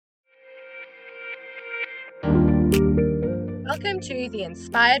Welcome to the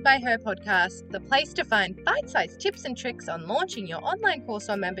Inspired by Her podcast, the place to find bite-sized tips and tricks on launching your online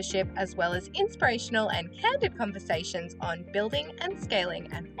course or membership, as well as inspirational and candid conversations on building and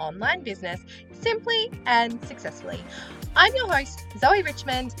scaling an online business simply and successfully. I'm your host, Zoe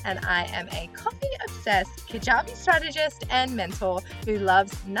Richmond, and I am a coffee-obsessed Kajabi strategist and mentor who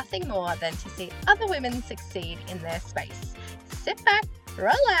loves nothing more than to see other women succeed in their space. Sit back,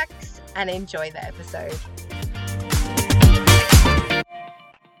 relax, and enjoy the episode.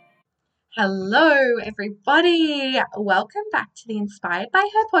 Hello, everybody. Welcome back to the Inspired by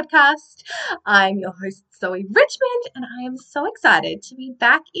Her podcast. I'm your host, Zoe Richmond, and I am so excited to be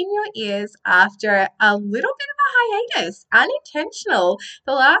back in your ears after a little bit of a hiatus, unintentional.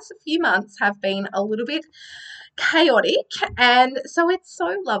 The last few months have been a little bit chaotic, and so it's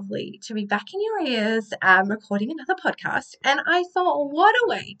so lovely to be back in your ears recording another podcast. And I thought, what a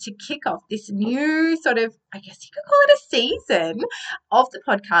way to kick off this new sort of, I guess you could call it a season of the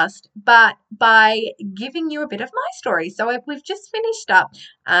podcast, but by giving you a bit of my story. So we've just finished up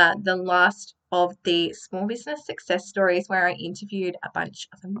the last of the small business success stories, where I interviewed a bunch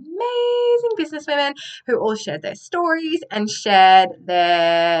of amazing business women who all shared their stories and shared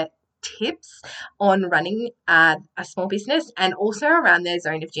their tips on running a small business and also around their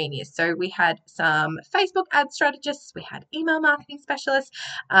zone of genius. So we had some Facebook ad strategists, we had email marketing specialists,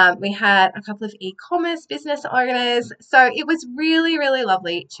 we had a couple of e-commerce business owners. So it was really, really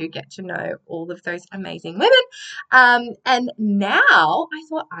lovely to get to know all of those amazing women. And now I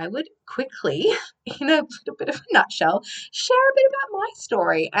thought I would quickly, in a little bit of a nutshell, share a bit about my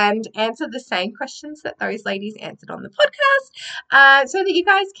story and answer the same questions that those ladies answered on the podcast, so that you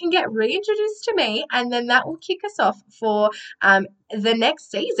guys can get reintroduced to me, and then that will kick us off for the next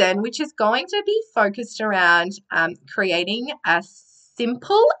season, which is going to be focused around creating a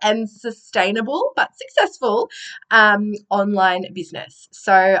simple and sustainable but successful online business.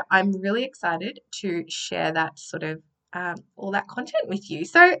 So I'm really excited to share that sort of all that content with you.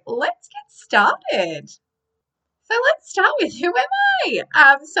 So let's get started. So let's start with, who am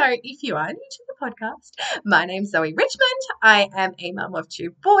I? So if you are new to the podcast, my name's Zoe Richmond. I am a mum of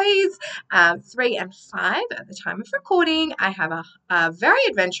two boys, 3 and 5 at the time of recording. I have a very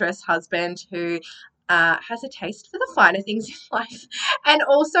adventurous husband who has a taste for the finer things in life and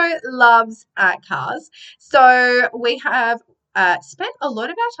also loves cars. So we have spent a lot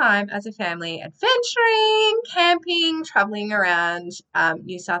of our time as a family adventuring, camping, traveling around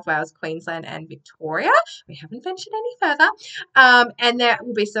New South Wales, Queensland, and Victoria. We haven't ventured any further, and there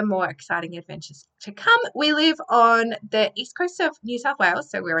will be some more exciting adventures to come. We live on the east coast of New South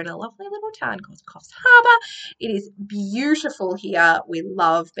Wales, so we're in a lovely little town called Coffs Harbour. It is beautiful here. We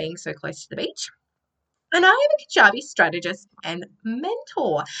love being so close to the beach. And I am a Kajabi strategist and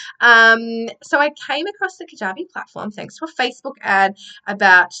mentor. So I came across the Kajabi platform thanks to a Facebook ad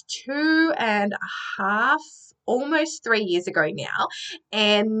about 2.5, almost 3 years ago now.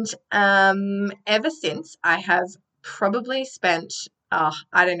 And ever since, I have probably spent,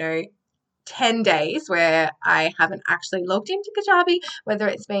 10 days where I haven't actually logged into Kajabi, whether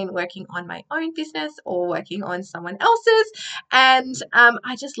it's been working on my own business or working on someone else's. And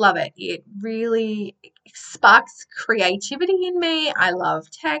I just love it. It really sparks creativity in me. I love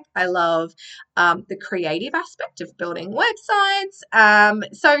tech. I love the creative aspect of building websites.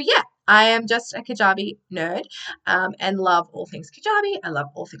 So yeah, I am just a Kajabi nerd and love all things Kajabi. I love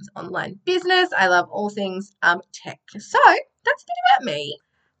all things online business. I love all things tech. So that's a bit about me.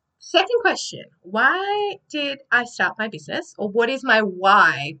 Second question, why did I start my business, or what is my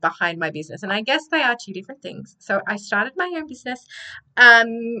why behind my business? And I guess they are two different things. So I started my own business for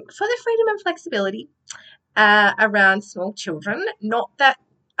the freedom and flexibility around small children. Not that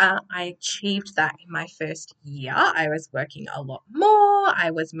I achieved that in my first year. I was working a lot more.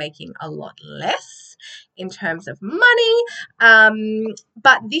 I was making a lot less in terms of money.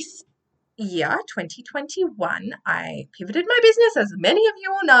 But this year, 2021, I pivoted my business, as many of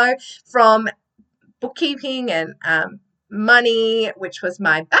you will know, from bookkeeping and money, which was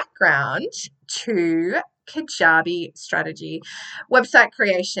my background, to Kajabi strategy, website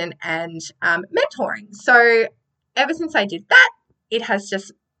creation, and mentoring. So ever since I did that, it has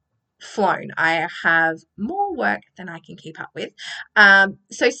just flown. I have more work than I can keep up with.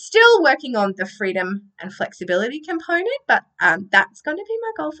 So still working on the freedom and flexibility component, but that's going to be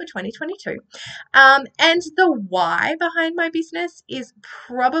my goal for 2022. And the why behind my business is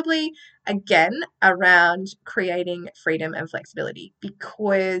probably, again, around creating freedom and flexibility,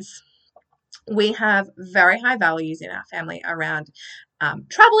 because we have very high values in our family around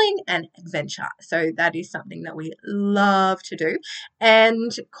traveling and adventure. So that is something that we love to do.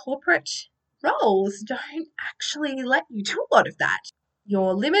 And corporate roles don't actually let you do a lot of that.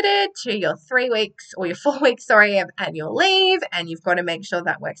 You're limited to your 3 weeks or your 4 weeks, of annual leave, and you've got to make sure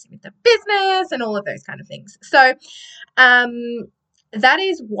that works with the business and all of those kind of things. So that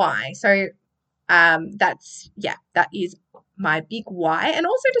is why. So that is my big why, and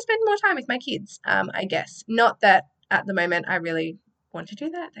also to spend more time with my kids. I guess not that at the moment I really want to do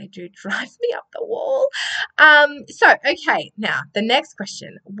that. They do drive me up the wall. Okay, now the next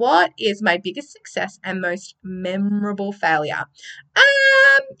question: what is my biggest success and most memorable failure?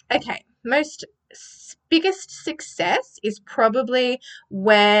 Okay, biggest success is probably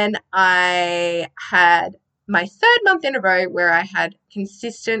when I had my 3rd month in a row where I had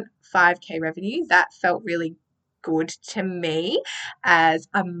consistent 5K revenue. That felt really good to me as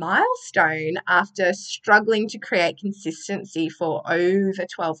a milestone after struggling to create consistency for over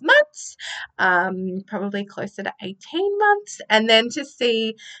 12 months, probably closer to 18 months. And then to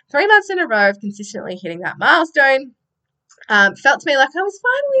see 3 months in a row of consistently hitting that milestone felt to me like I was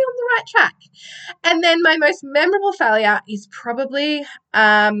finally on the right track. And then my most memorable failure is probably,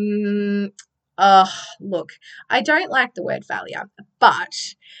 look, I don't like the word failure,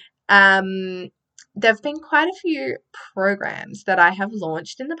 but there have been quite a few programs that I have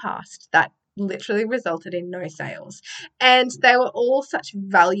launched in the past that literally resulted in no sales. And they were all such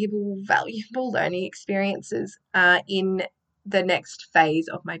valuable learning experiences in the next phase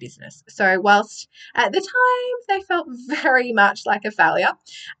of my business. So whilst at the time they felt very much like a failure,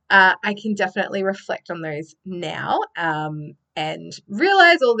 I can definitely reflect on those now and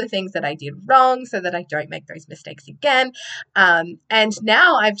realize all the things that I did wrong so that I don't make those mistakes again. And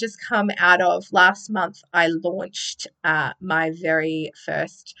now I've just come out of last month, I launched my very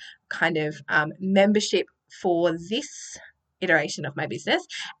first kind of membership for this iteration of my business,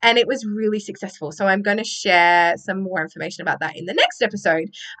 and it was really successful. So I'm going to share some more information about that in the next episode.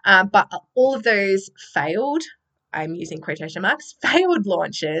 But all of those failed, I'm using quotation marks, failed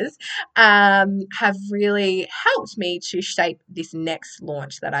launches have really helped me to shape this next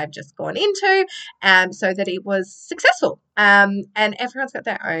launch that I've just gone into so that it was successful. And everyone's got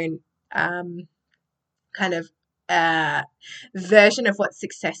their own kind of version of what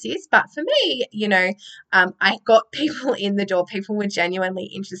success is. But for me, I got people in the door. People were genuinely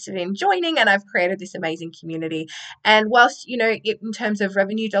interested in joining, and I've created this amazing community. And whilst, in terms of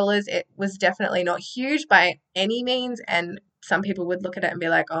revenue dollars, it was definitely not huge by any means. And some people would look at it and be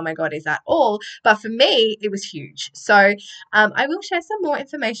like, oh my God, is that all? But for me, it was huge. So I will share some more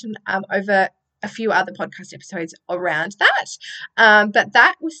information over a few other podcast episodes around that. But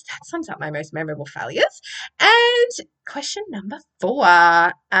that sums up my most memorable failures. And question number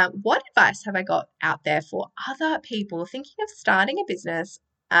 4, what advice have I got out there for other people thinking of starting a business,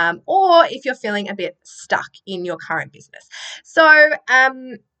 or if you're feeling a bit stuck in your current business? So,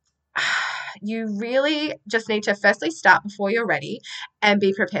 you really just need to firstly start before you're ready and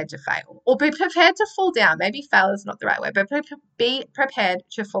be prepared to fail, or be prepared to fall down. Maybe fail is not the right word, but be prepared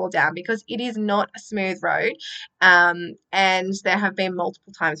to fall down, because it is not a smooth road. And there have been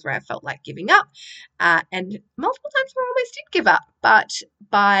multiple times where I felt like giving up, and multiple times where I almost did give up. But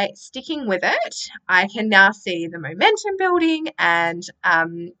by sticking with it, I can now see the momentum building, and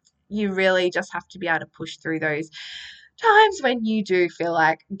you really just have to be able to push through those times when you do feel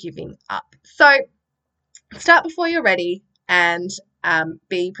like giving up. So start before you're ready, and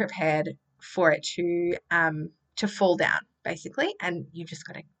be prepared for it to fall down, basically. And you just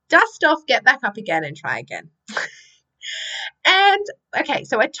got to dust off, get back up again, and try again. And okay,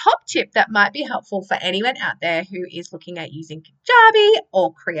 so a top tip that might be helpful for anyone out there who is looking at using Kajabi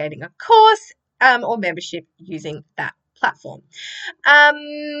or creating a course or membership using that platform.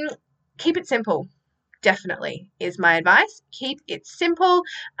 Keep it simple. Definitely is my advice. Keep it simple.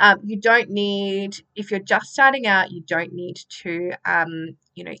 You don't need, if you're just starting out, you don't need to,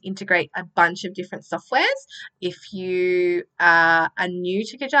 integrate a bunch of different softwares. If you are new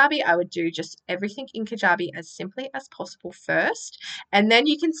to Kajabi, I would do just everything in Kajabi as simply as possible first, and then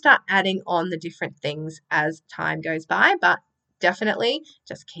you can start adding on the different things as time goes by. But definitely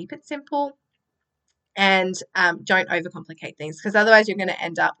just keep it simple, and don't overcomplicate things, because otherwise you're going to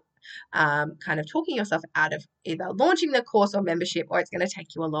end up kind of talking yourself out of either launching the course or membership, or it's going to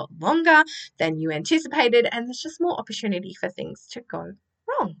take you a lot longer than you anticipated, and there's just more opportunity for things to go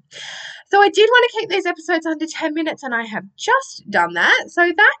wrong. So I did want to keep these episodes under 10 minutes, and I have just done that. So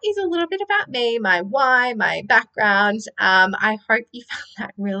that is a little bit about me, my why, my background. I hope you found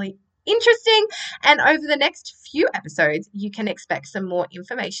that really interesting, and over the next few episodes you can expect some more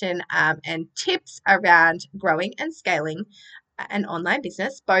information and tips around growing and scaling an online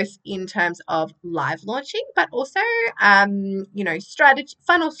business, both in terms of live launching, but also,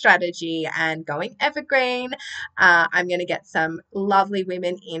 funnel strategy and going evergreen. I'm going to get some lovely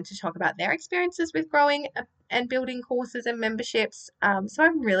women in to talk about their experiences with growing and building courses and memberships. So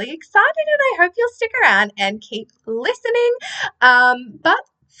I'm really excited, and I hope you'll stick around and keep listening. But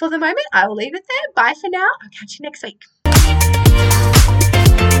for the moment, I will leave it there. Bye for now. I'll catch you next week.